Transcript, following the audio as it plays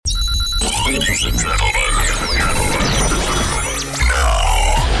Ladies and gentlemen,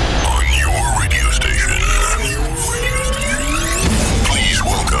 now on your radio station, please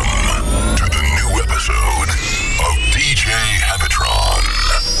welcome to the new episode of DJ Habitron.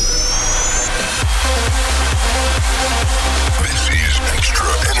 This is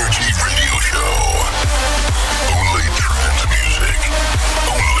Extra Energy Radio Show. Only trance music,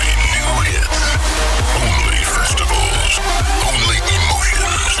 only new hits, only festivals, only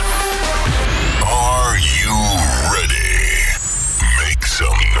emotions. Are you ready? Make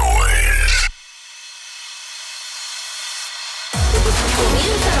some noise.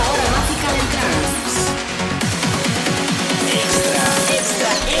 Comienza la hora mágica del trance.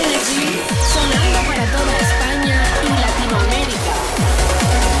 Extra Energy, sonando para toda España y Latinoamérica.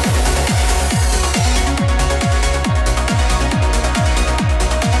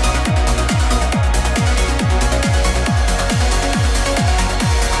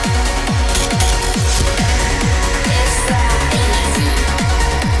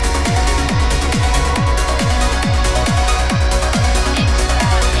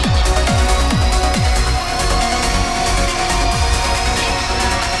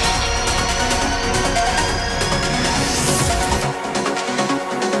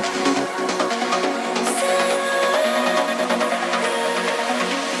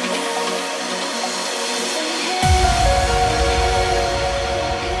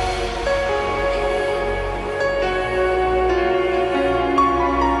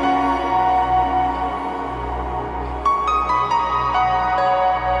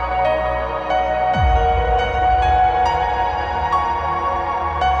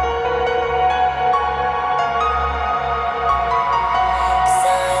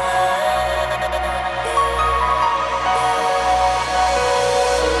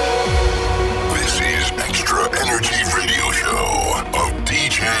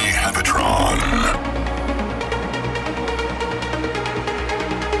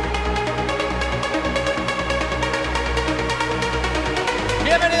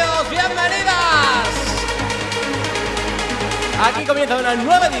 Aquí comienza una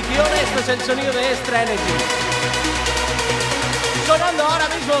nueva edición, esto es el sonido de Extra Energy. Sonando ahora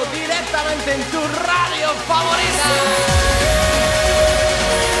mismo directamente en tu radio favorita.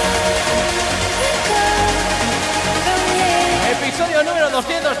 Episodio número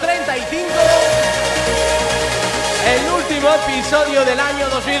 235. El último episodio del año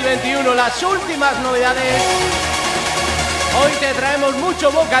 2021, las últimas novedades. Hoy te traemos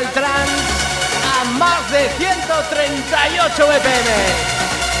mucho vocal trance a más de 138 BPM.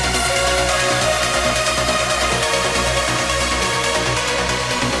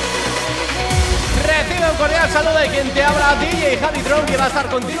 Recibe un cordial saludo de quien te habla, DJ Habitron, que va a estar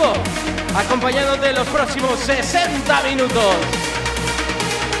contigo, acompañándote los próximos 60 minutos.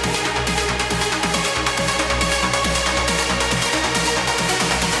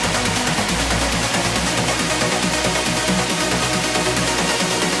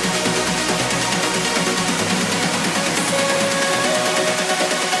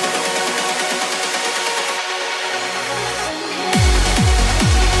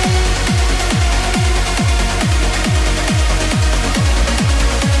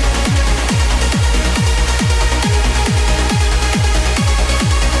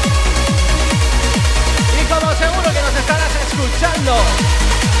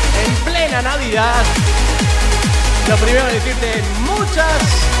 En plena Navidad, lo primero es decirte muchas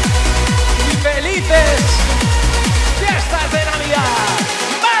y felices fiestas de Navidad.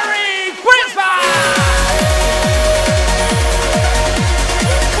 ¡Merry Christmas!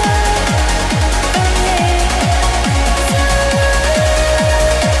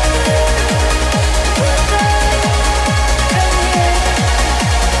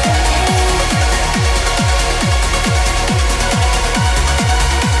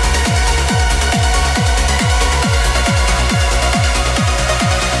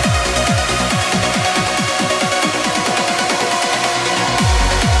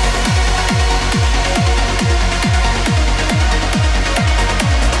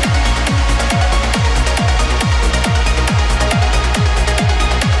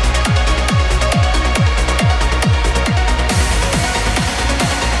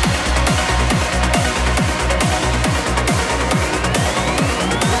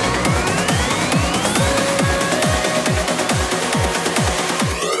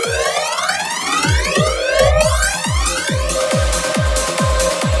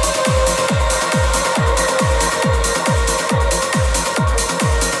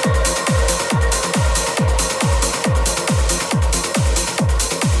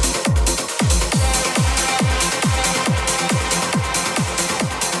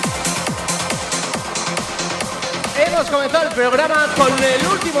 hemos comenzado el programa con el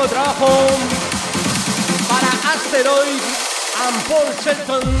último trabajo para Asteroid and Paul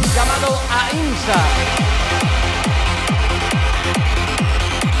Shelton llamado Ahimsa.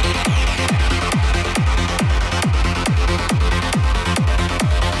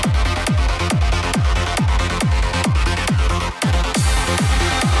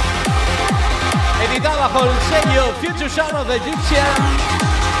 Editado bajo el sello Future Sound of the Egyptian.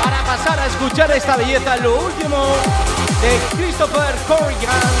 Para pasar a escuchar esta belleza, lo último de Christopher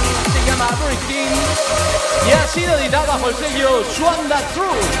Corrigan, se llama Everything y ha sido editado bajo el sello Swan That True.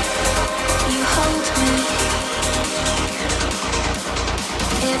 You hold me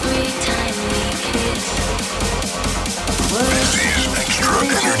every time we kiss. This is Extra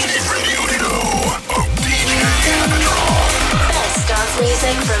Energy Radio Show of DJ Episodio. Best dance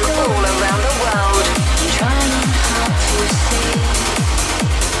music from all around the world. I'm trying hard to see.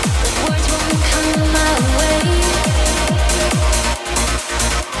 Words won't come my way.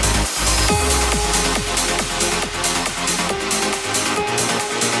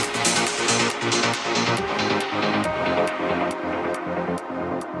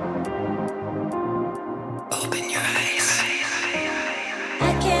 Open your eyes.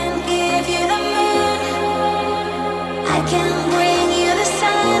 I can give you the moon. I can bring you the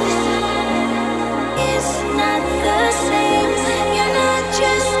sun.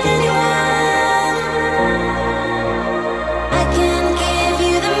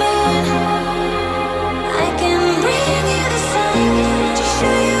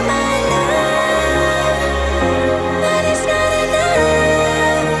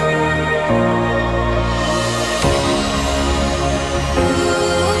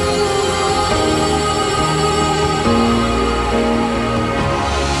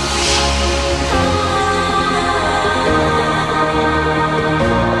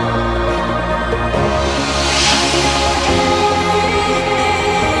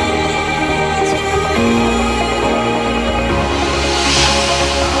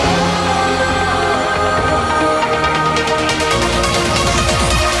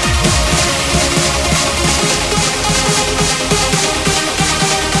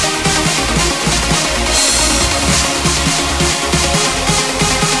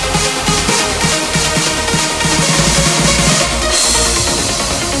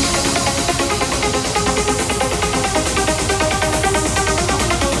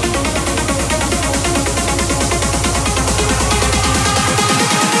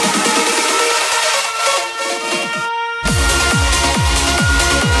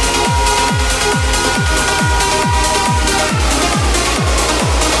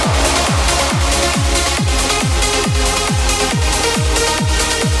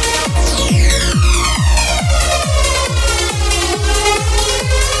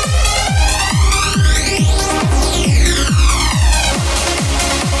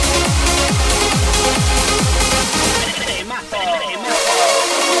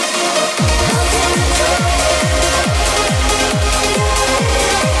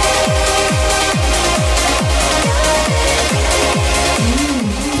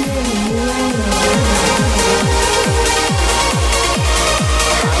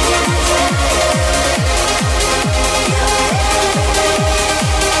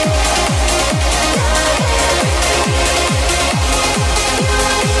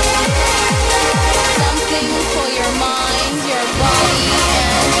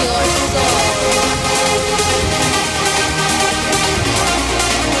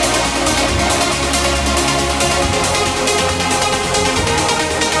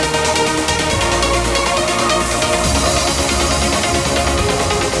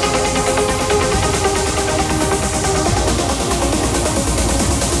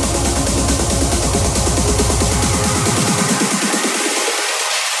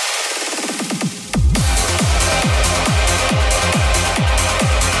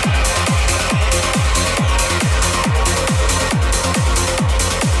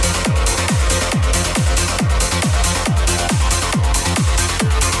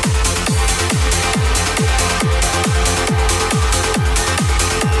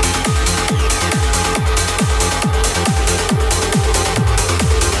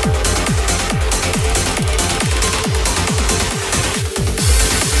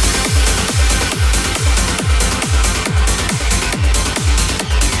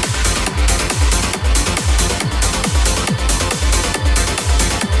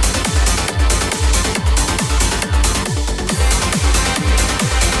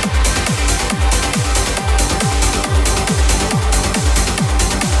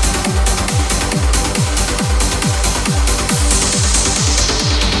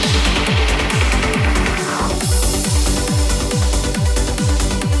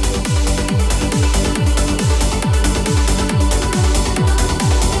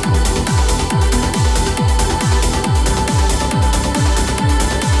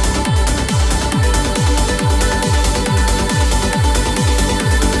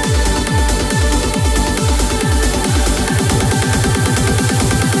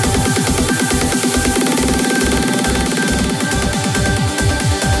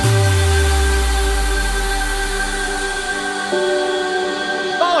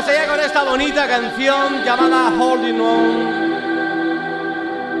 bonita canción llamada Holding On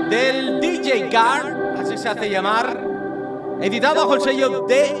del DJ Card, así se hace llamar, editado bajo el sello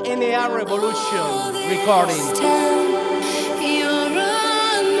DNA Revolution Recording.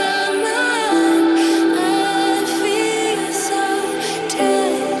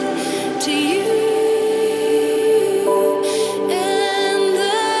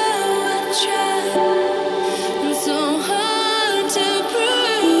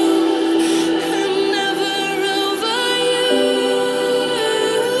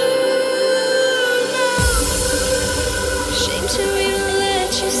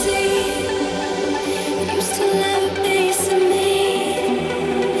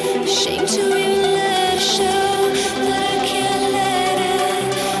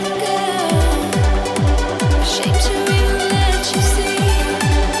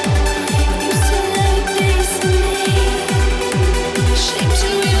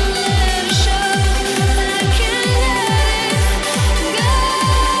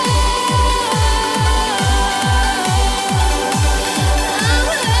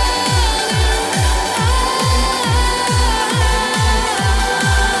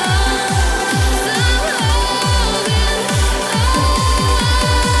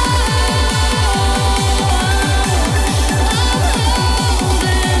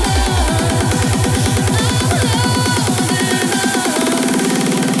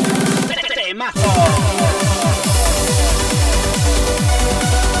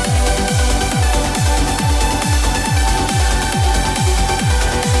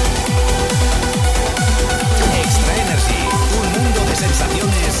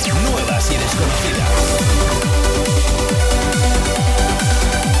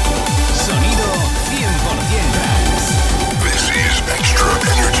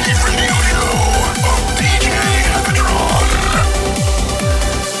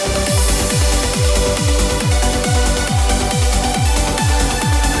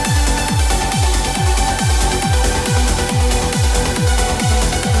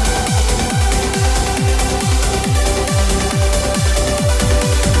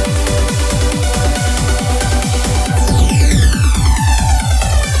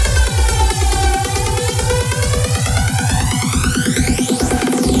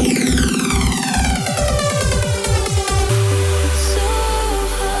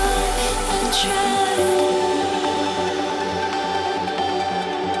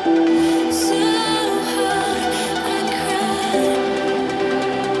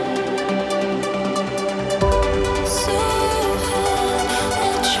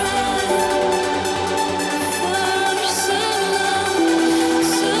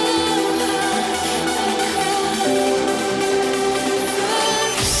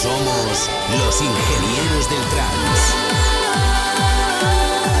 Los ingenieros del trance.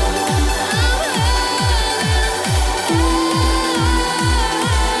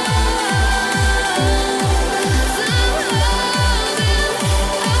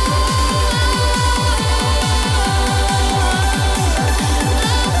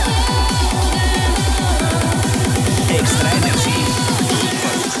 Extra Energy.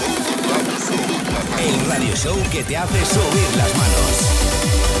 El radio show que te hace subir las manos.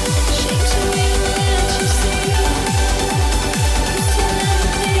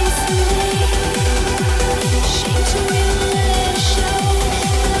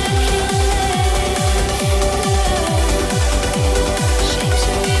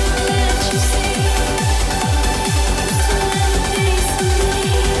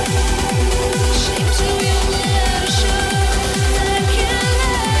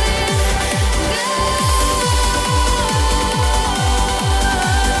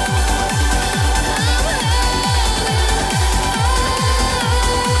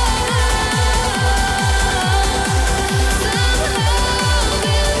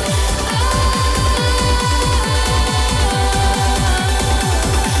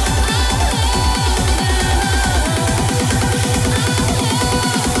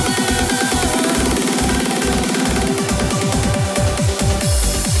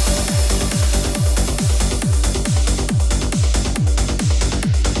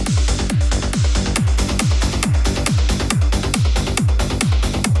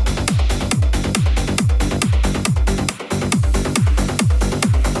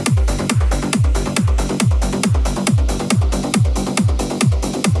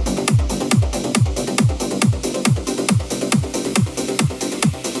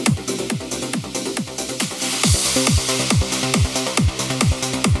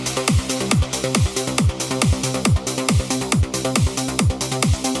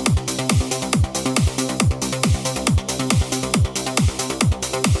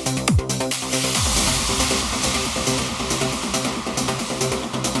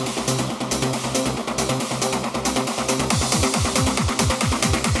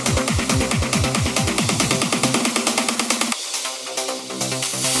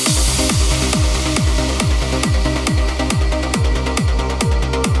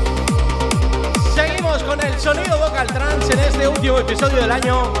 episodio del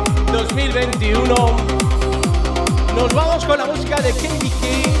año 2021. Nos vamos con la música de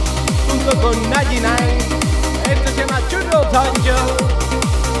KBK junto con 99. Esto se llama Turbo Tango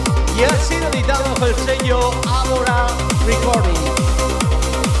y ha sido editado bajo el sello Amora Recording.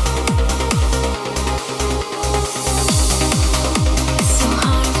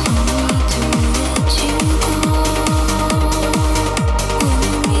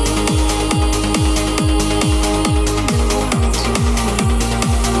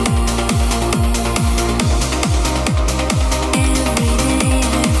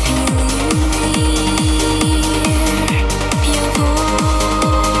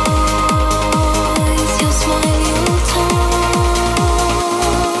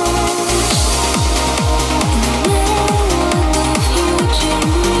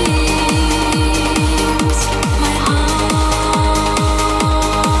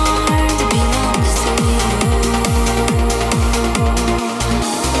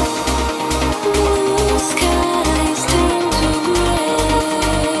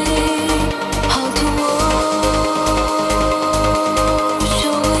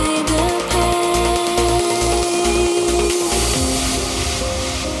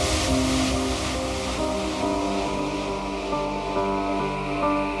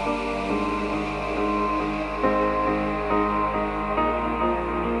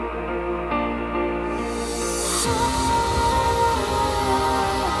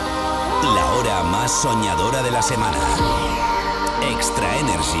 Soñadora de la semana. Extra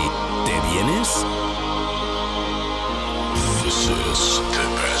Energy. ¿Te vienes? This is the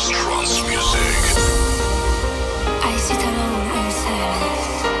best trance music. I sit alone in silence,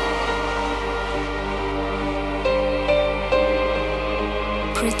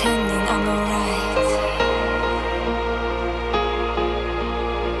 pretending I'm alright.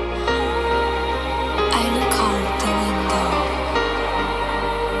 I look out the window.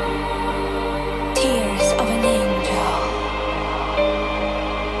 Tears of an angel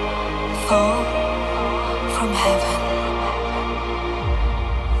fall from heaven.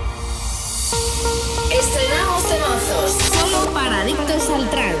 Estrenamos temazos solo para adictos al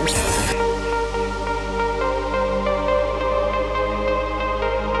trance.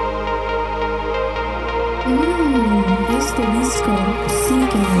 Este disco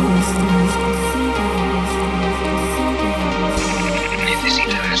sigue.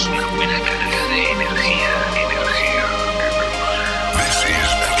 Necesitarás una buena carga de energía. This is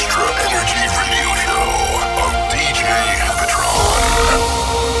Extra Energy Radio Show of DJ Happatron.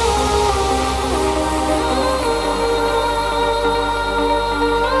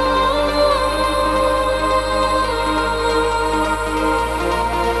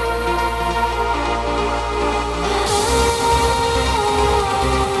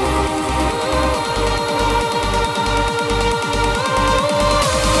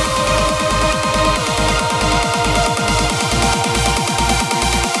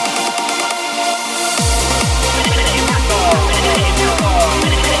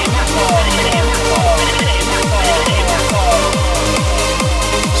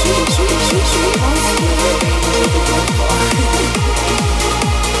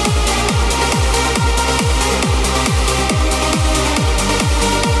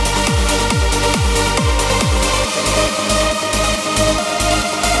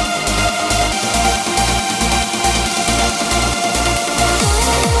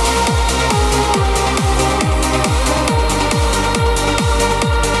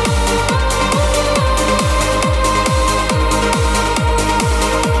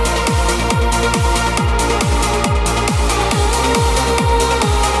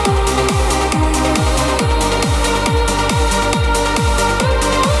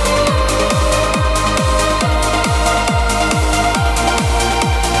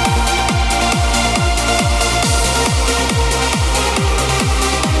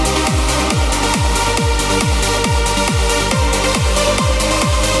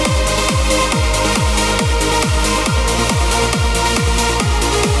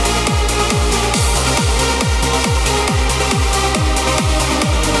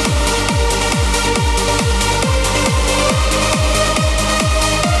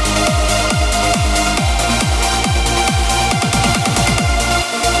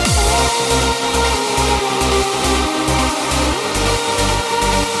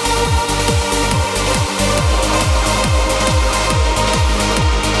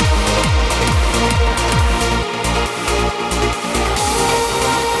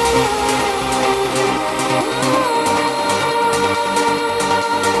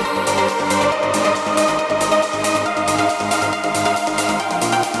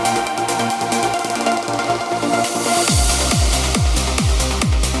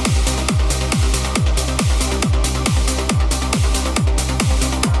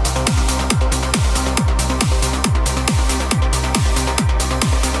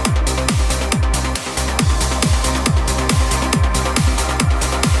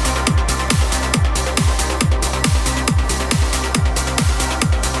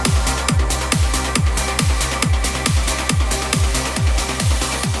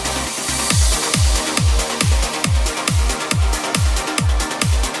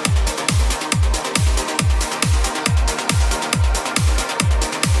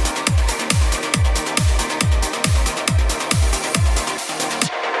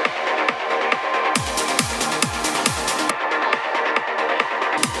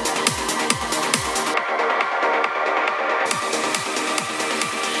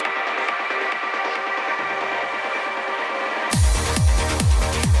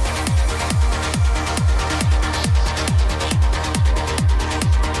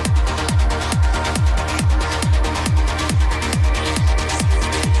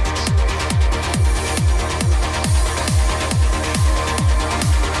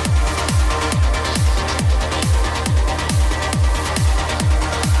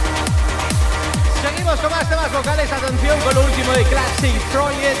 Atención con lo último de Classic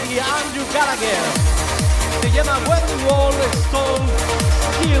Project y Andrew Gallagher. Se llama When the Wall Stone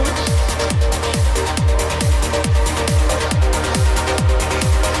Still.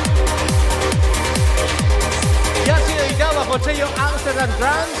 Ya ha sido editado bajo el sello Amsterdam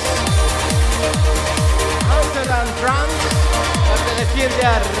Trance. Amsterdam Trance perteneciente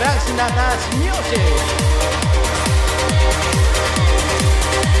a Rasnatas Music.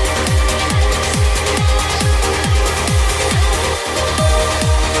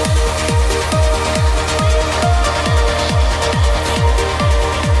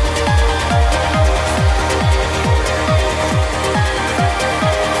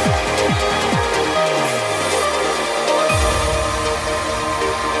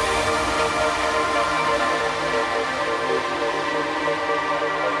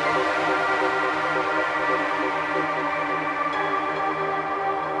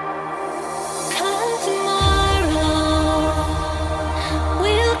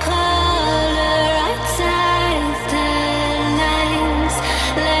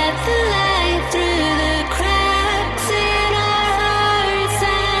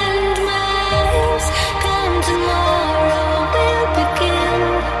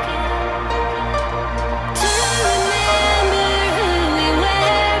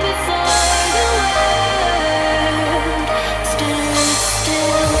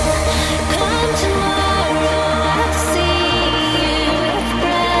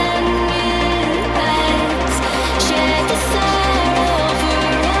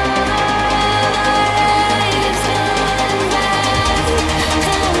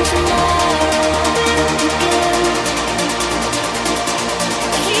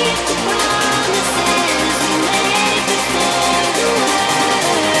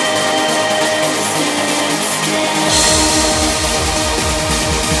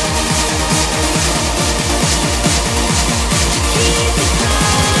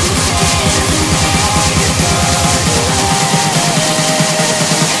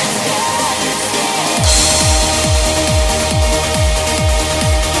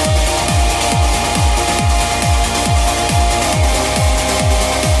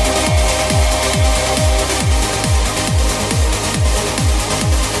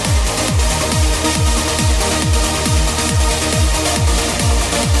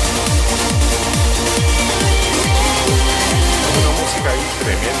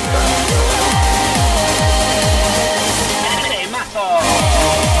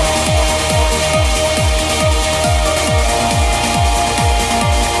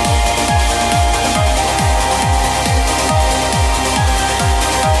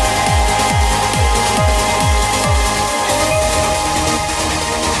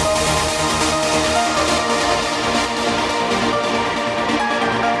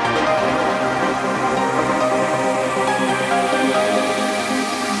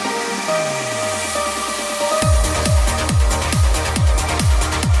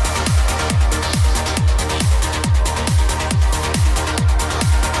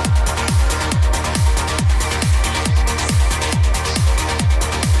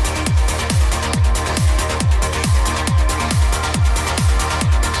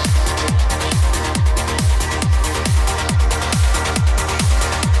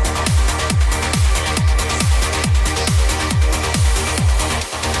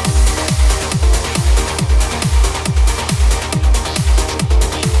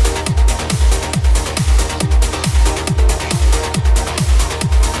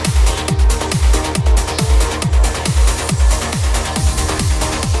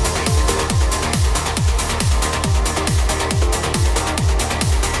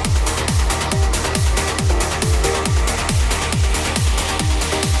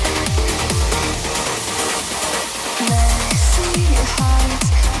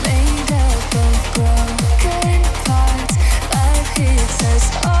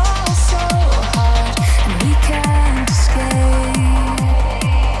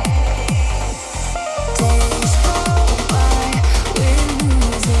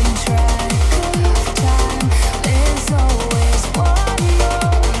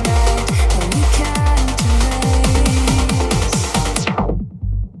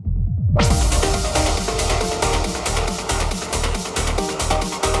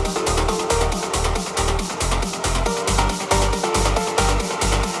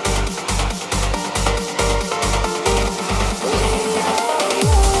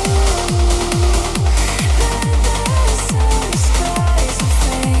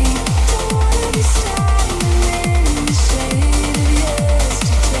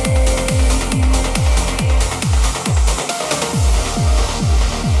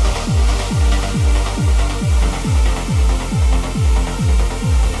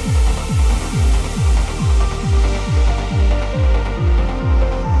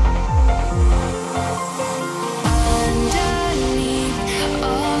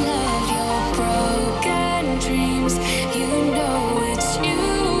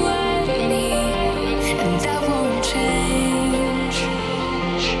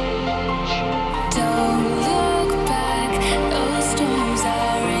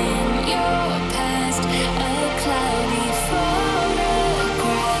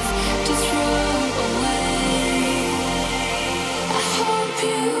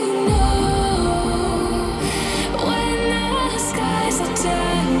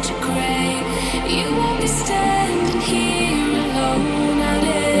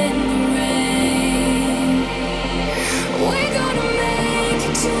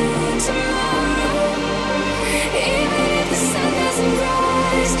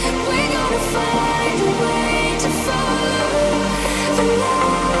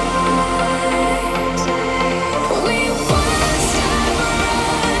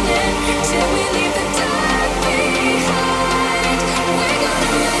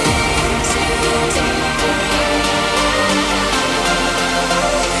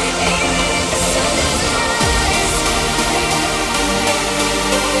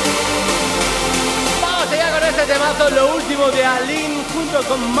 Lo último de Aline junto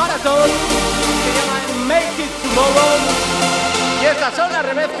con Marathon, se llama Make It Tomorrow, y estas son las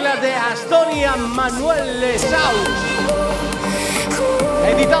remezclas de Astonia Manuel Lesau,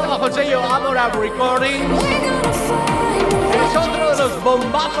 editado bajo el sello Amora Recording. Es otro de los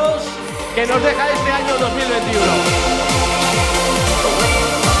bombazos que nos deja este año 2021.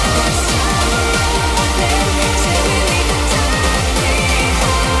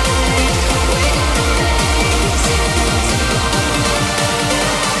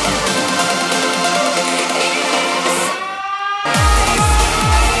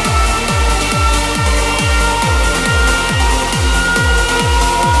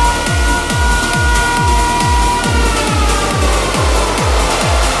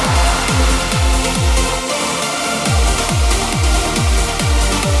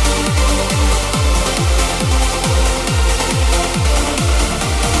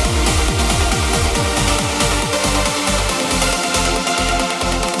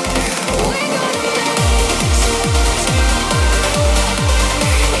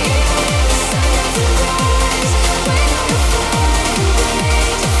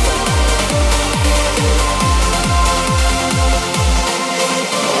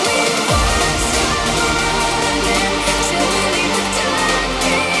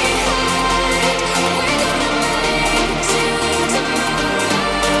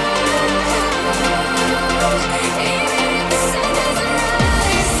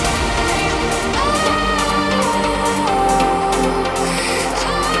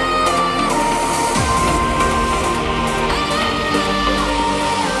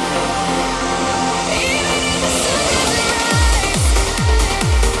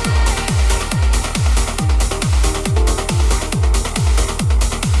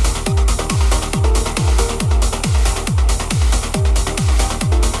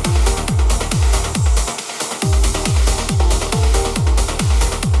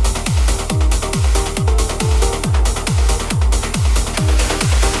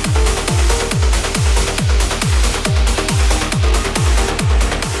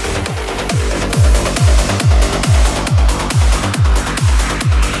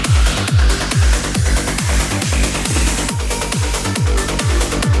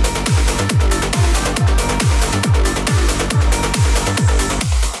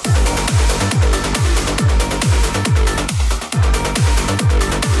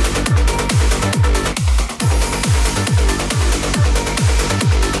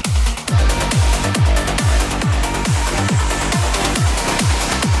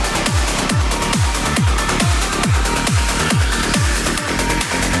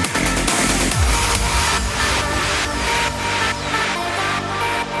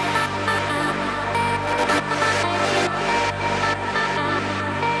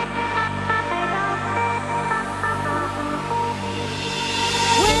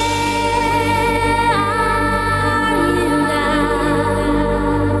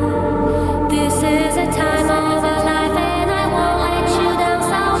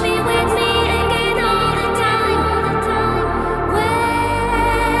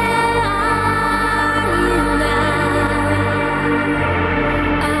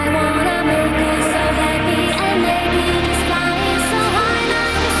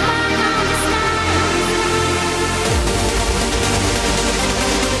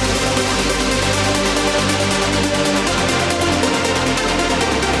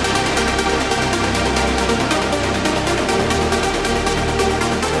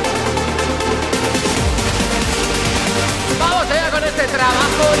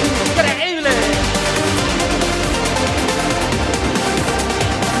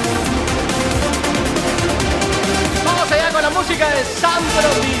 música de Sandro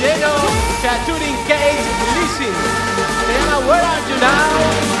Videno, featuring Kate Listen. Se llama Where Are You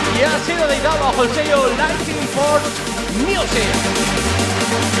Now y ha sido editado bajo el sello Lightning Force Music.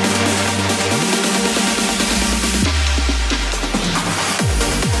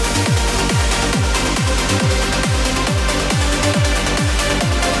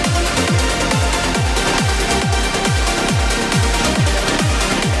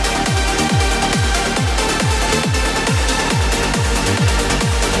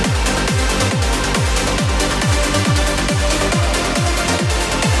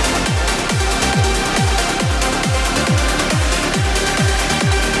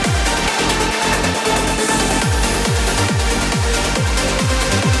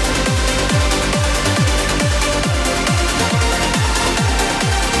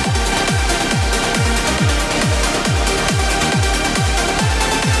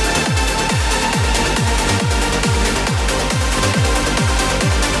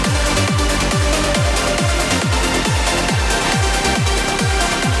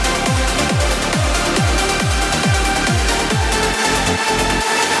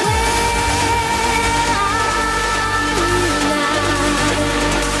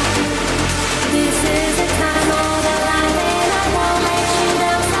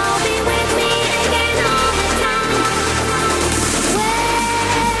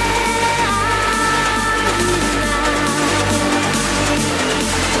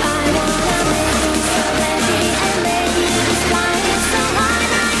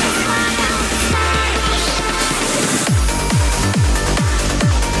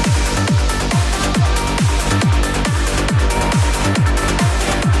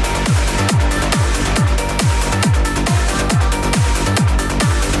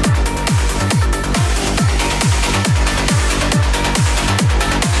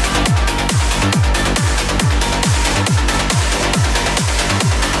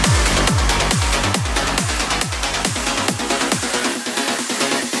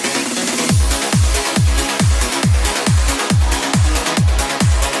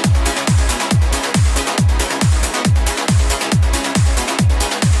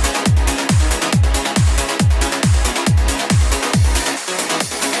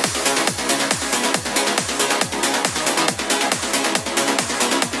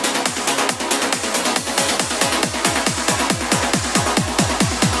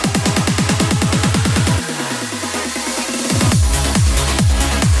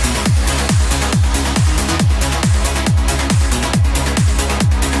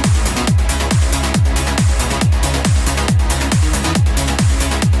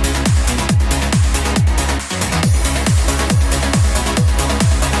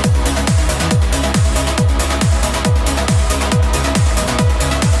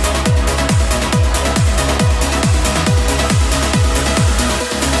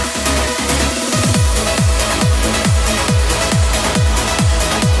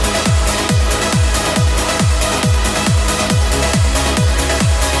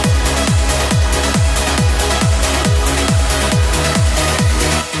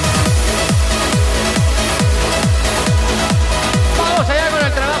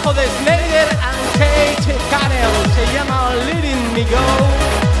 Go.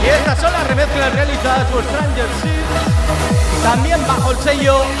 Y estas son las remezclas realizadas por Stranger Seeds, también bajo el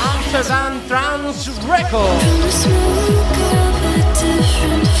sello Amsterdam Trance Records.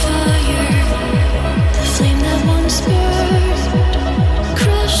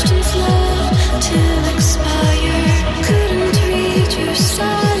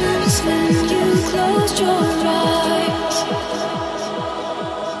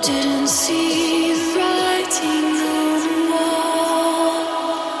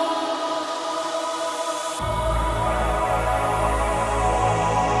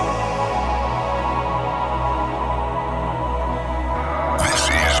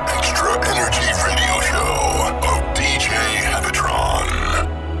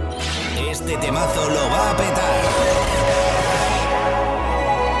 Temazo lo va a petar.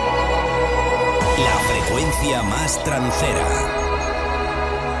 La frecuencia más trancera.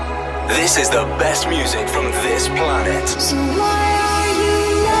 This is the best music from this planet. So why are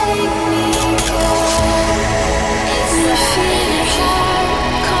you letting me go? It's the fear heart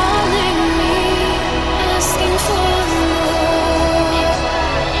calling me, asking for more.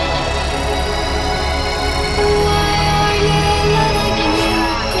 Why are you letting me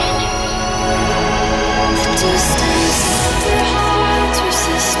go? The distance of your heart's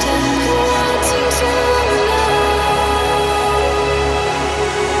resistant, wanting to know.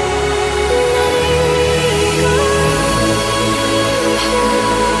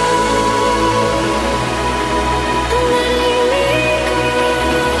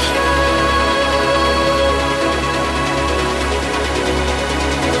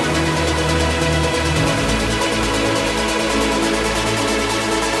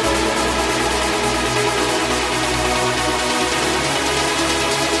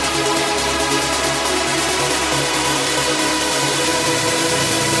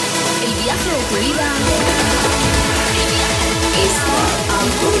 El viaje de tu vida está a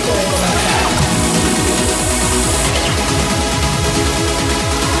punto de comenzar.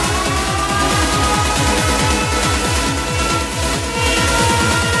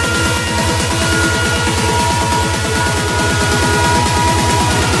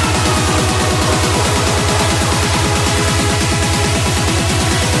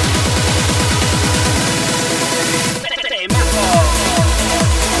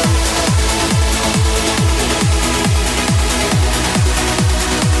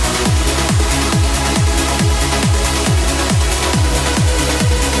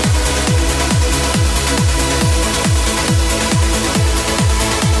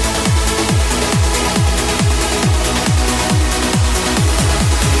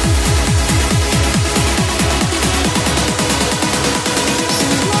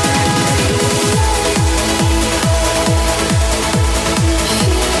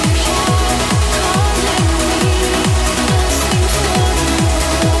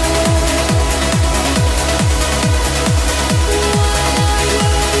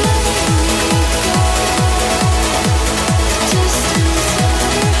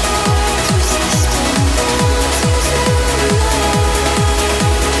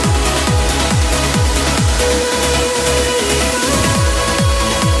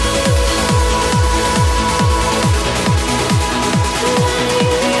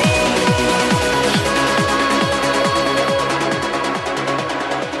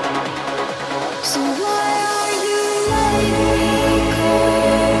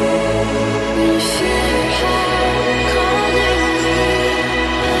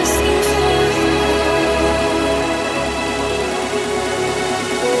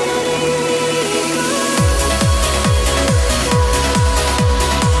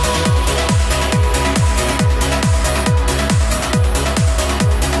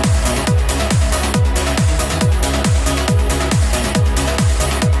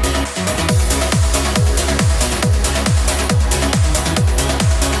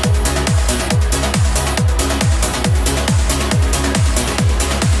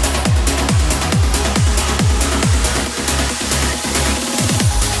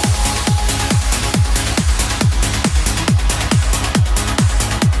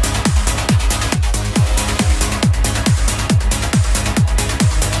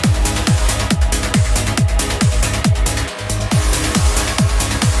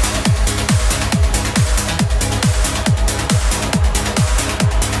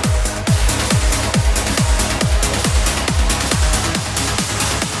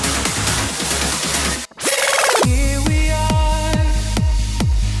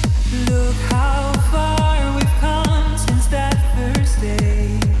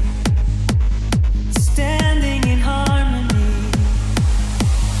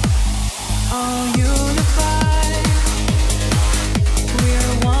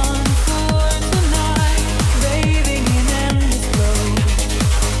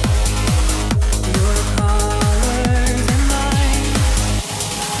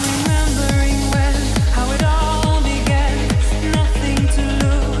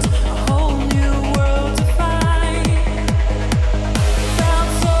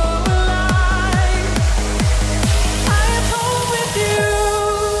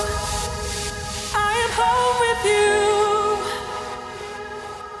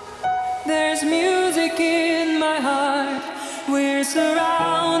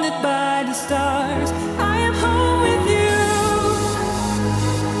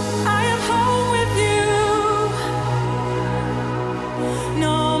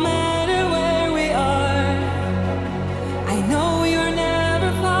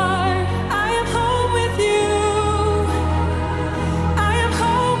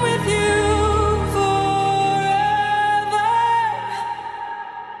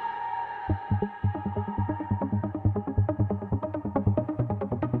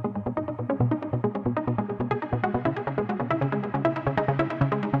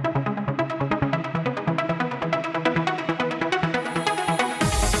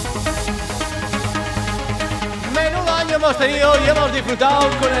 hemos tenido y hemos disfrutado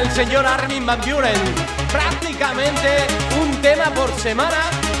con el señor Armin van Buuren. Prácticamente un tema por semana,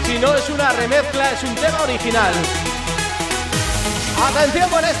 si no es una remezcla, es un tema original. Atención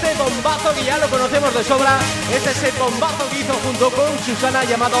con este bombazo que ya lo conocemos de sobra. Es ese bombazo que hizo junto con Susana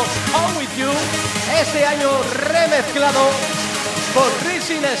llamado Home With You. Este año remezclado por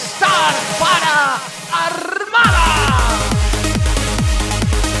Rising Star para Armada.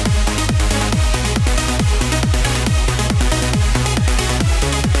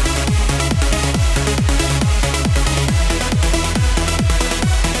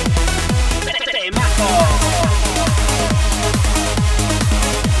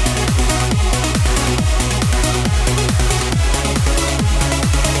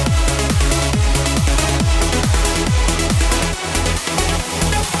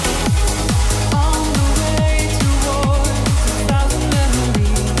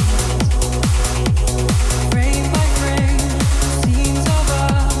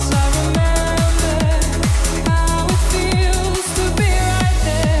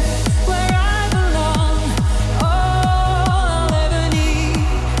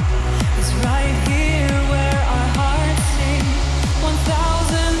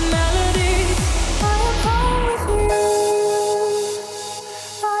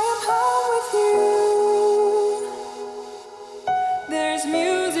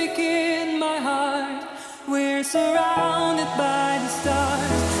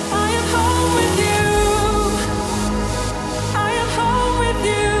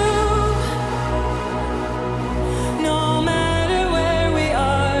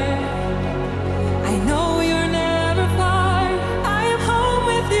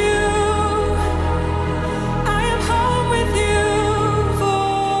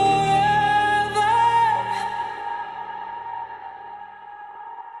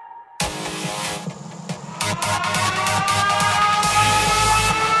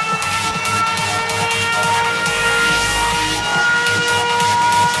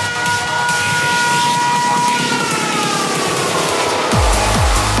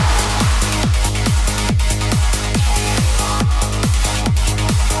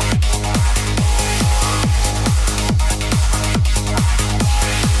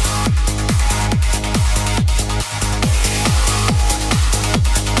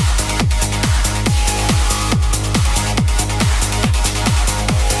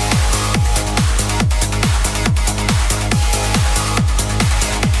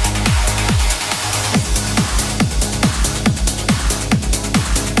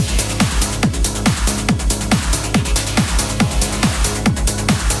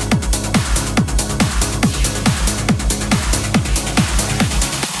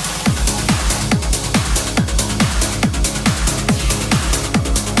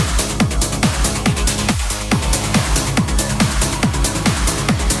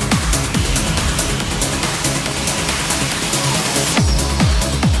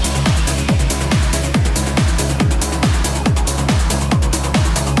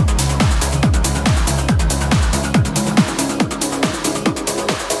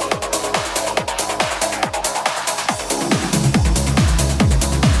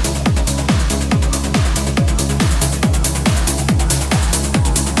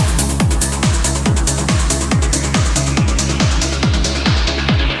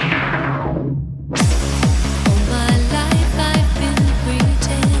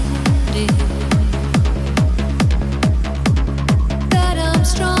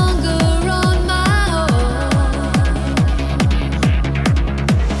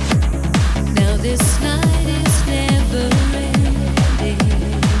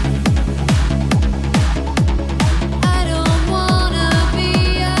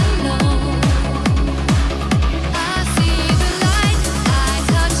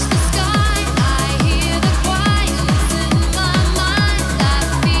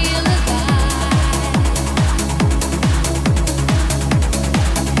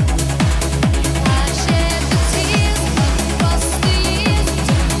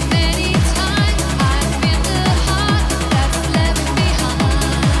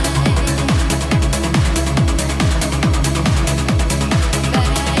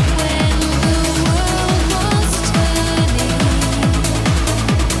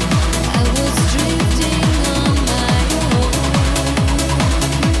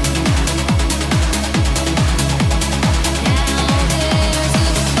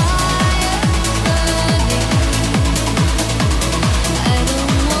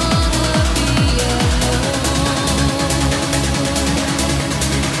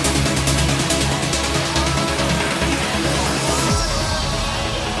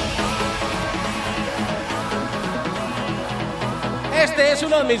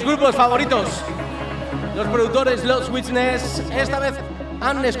 uno de mis grupos favoritos. Los productores Los Witness esta vez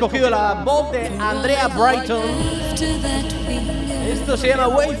han escogido la voz de Andrea Brighton. Esto se llama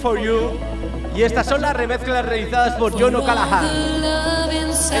Wait For You y estas son las remezclas realizadas por John O'Callaghan,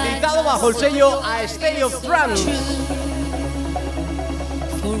 editado bajo el sello A State of Trance.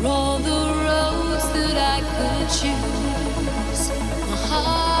 For all the roads that I could choose, my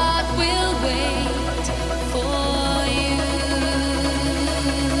heart will wait for you.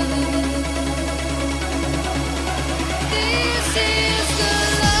 This is the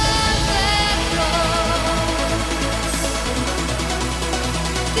love that grows.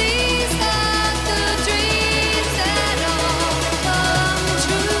 These are the dreams that all come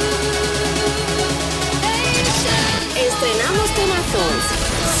true. Estrenamos temazos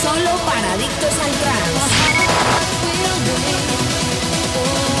solo para adictos al trance.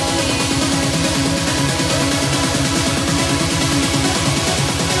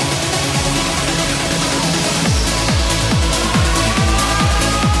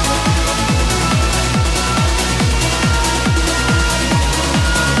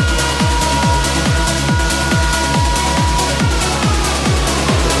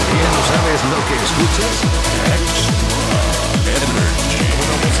 ¿Sabes lo que escuchas? Energy.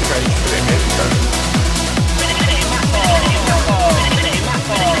 Una música incrementa.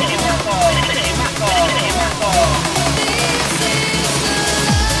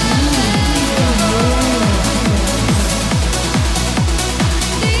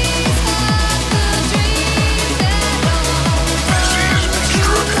 This is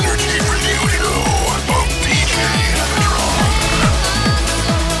Extra Energy Radio Show of DJ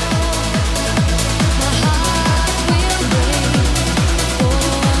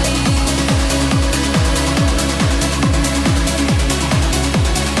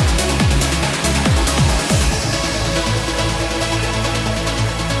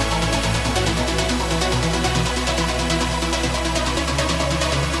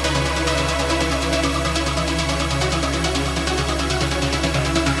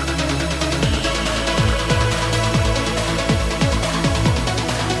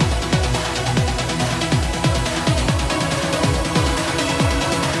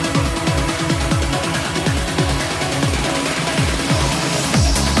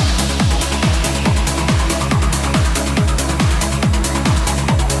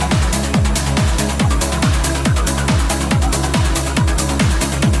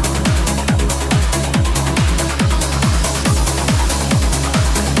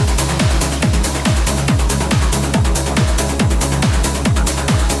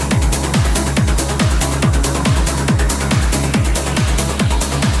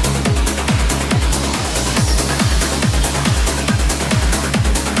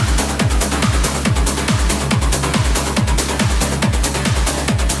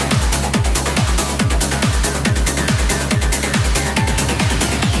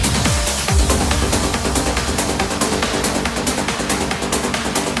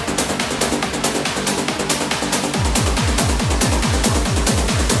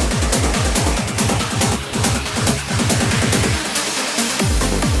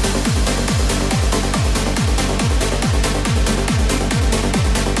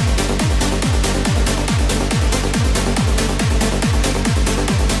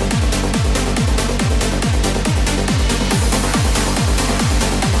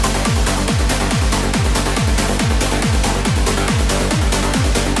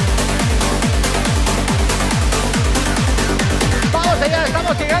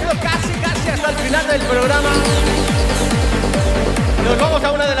del programa nos vamos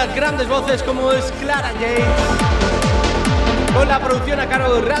a una de las grandes voces como es Clara Yates, con la producción a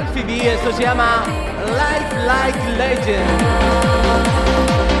cargo de Ralphie B. Esto se llama Life Like Legend,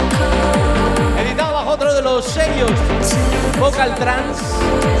 editado bajo otro de los sellos Vocal Trance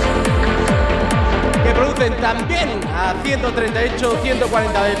que producen también a 138,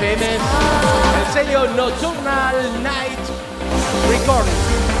 140 BPM, el sello Nocturnal Night Recordings.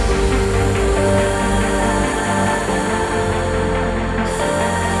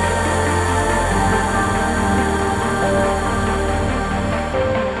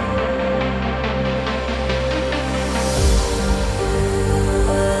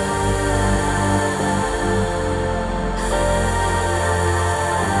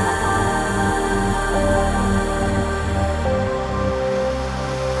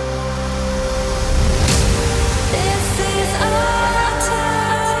 This is our time.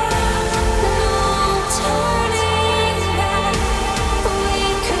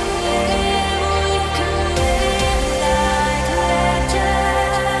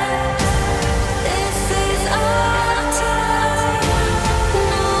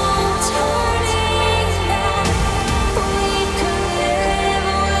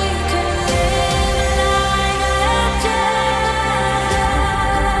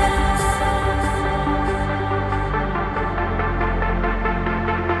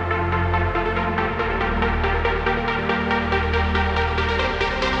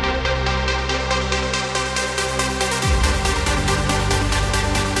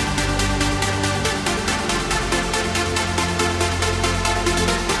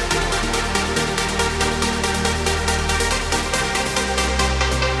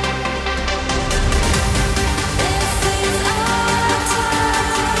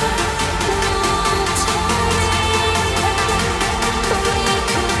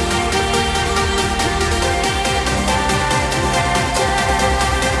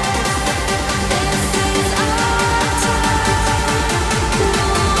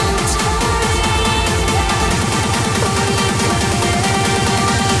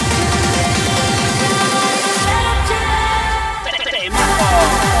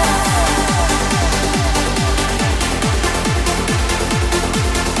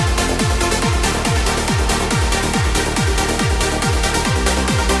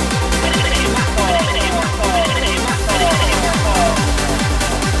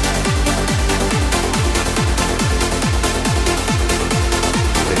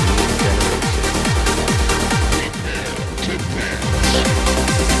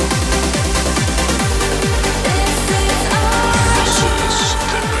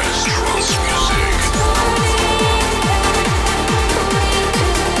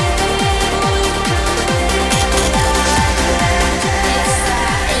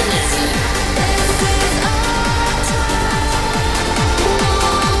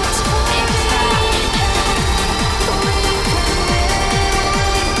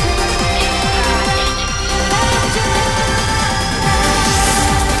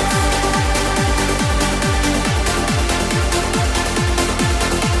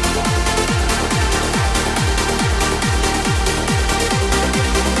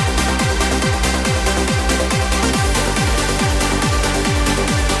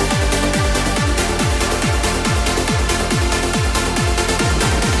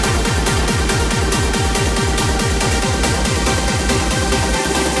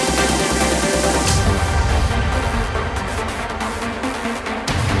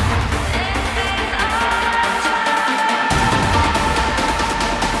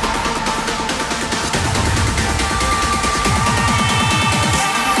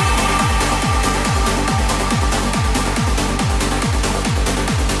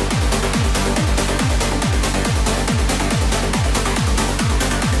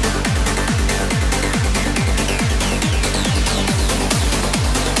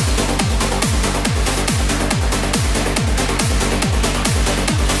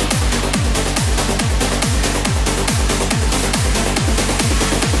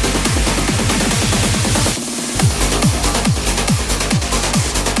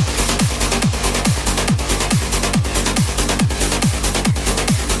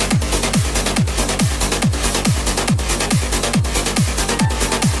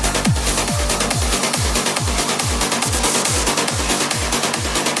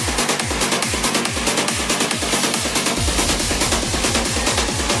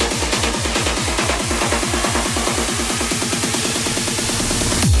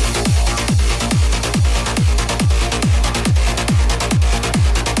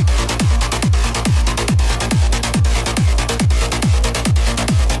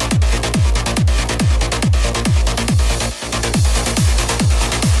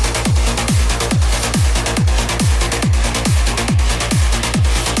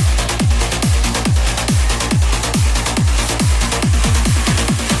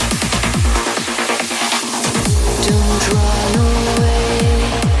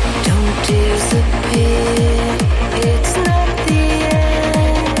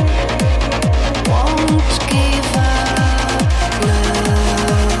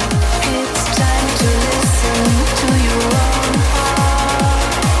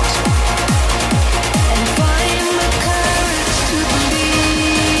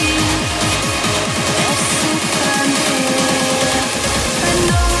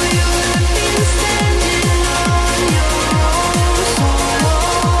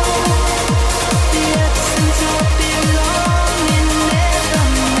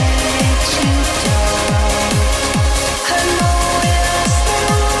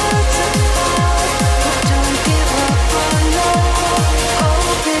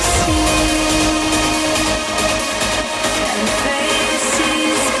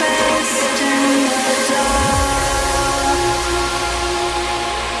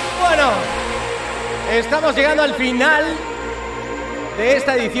 Estamos llegando al final de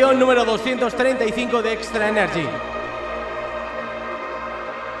esta edición número 235 de Extra Energy.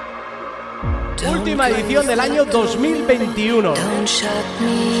 Última edición del año 2021.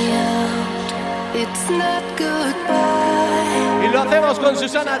 Y lo hacemos con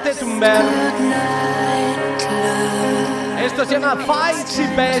Susana Tettenberg. Esto se llama Fights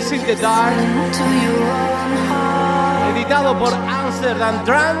and Best in the Dark, editado por Amsterdam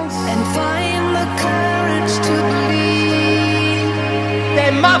Trance.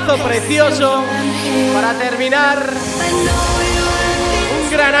 Temazo precioso para terminar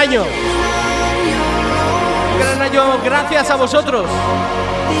un gran año. Un gran año gracias a vosotros.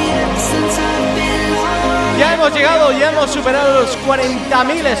 Ya hemos llegado, ya hemos superado los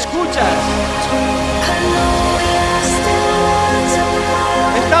 40.000 escuchas.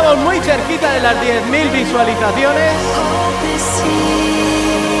 Estamos muy cerquita de las 10.000 visualizaciones.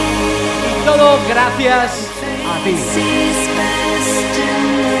 Y todo gracias a ti.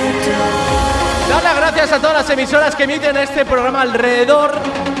 Dar las gracias a todas las emisoras que emiten este programa alrededor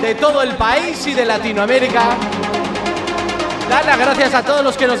de todo el país y de Latinoamérica. Dar las gracias a todos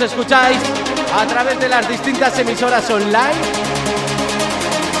los que nos escucháis a través de las distintas emisoras online.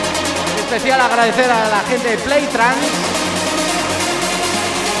 En especial agradecer a la gente de Playtrans,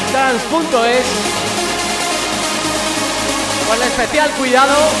 trans.es, por el especial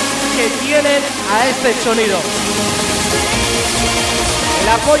cuidado que tienen a este sonido. El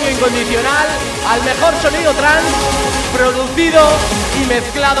apoyo incondicional al mejor sonido trans producido y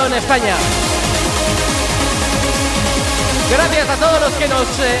mezclado en España. Gracias a todos los que nos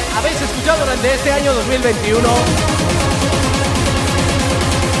habéis escuchado durante este año 2021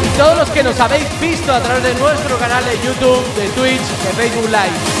 y todos los que nos habéis visto a través de nuestro canal de YouTube, de Twitch, de Facebook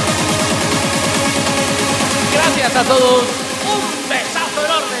Live. Gracias a todos. Un besazo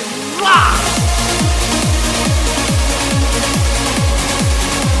enorme. ¡Mua!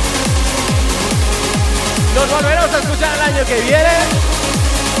 Nos volveremos a escuchar el año que viene,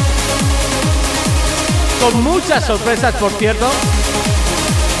 con muchas sorpresas, por cierto.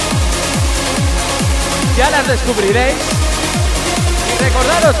 Ya las descubriréis. Y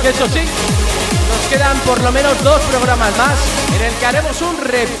recordaros que eso sí, nos quedan por lo menos 2 programas más en el que haremos un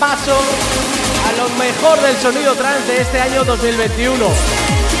repaso a lo mejor del sonido trance de este año 2021.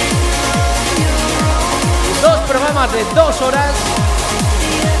 2 programas de 2 horas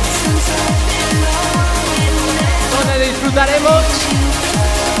donde disfrutaremos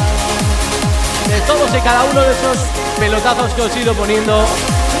de todos y cada uno de esos pelotazos que os he ido poniendo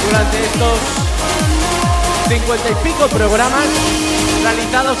durante estos 50 y pico programas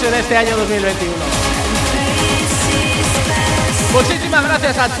realizados en este año 2021. Muchísimas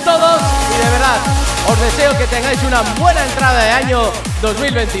gracias a todos y de verdad os deseo que tengáis una buena entrada de año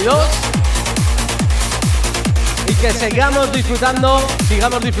 2022 y que sigamos disfrutando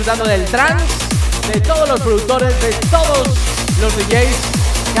del trance, de todos los productores, de todos los DJs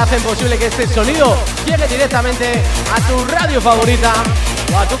que hacen posible que este sonido llegue directamente a tu radio favorita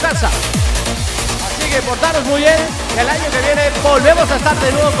o a tu casa. Así que portaros muy bien, que el año que viene volvemos a estar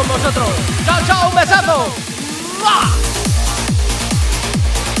de nuevo con vosotros. ¡Chao, chao! ¡Un besazo! ¡Mua!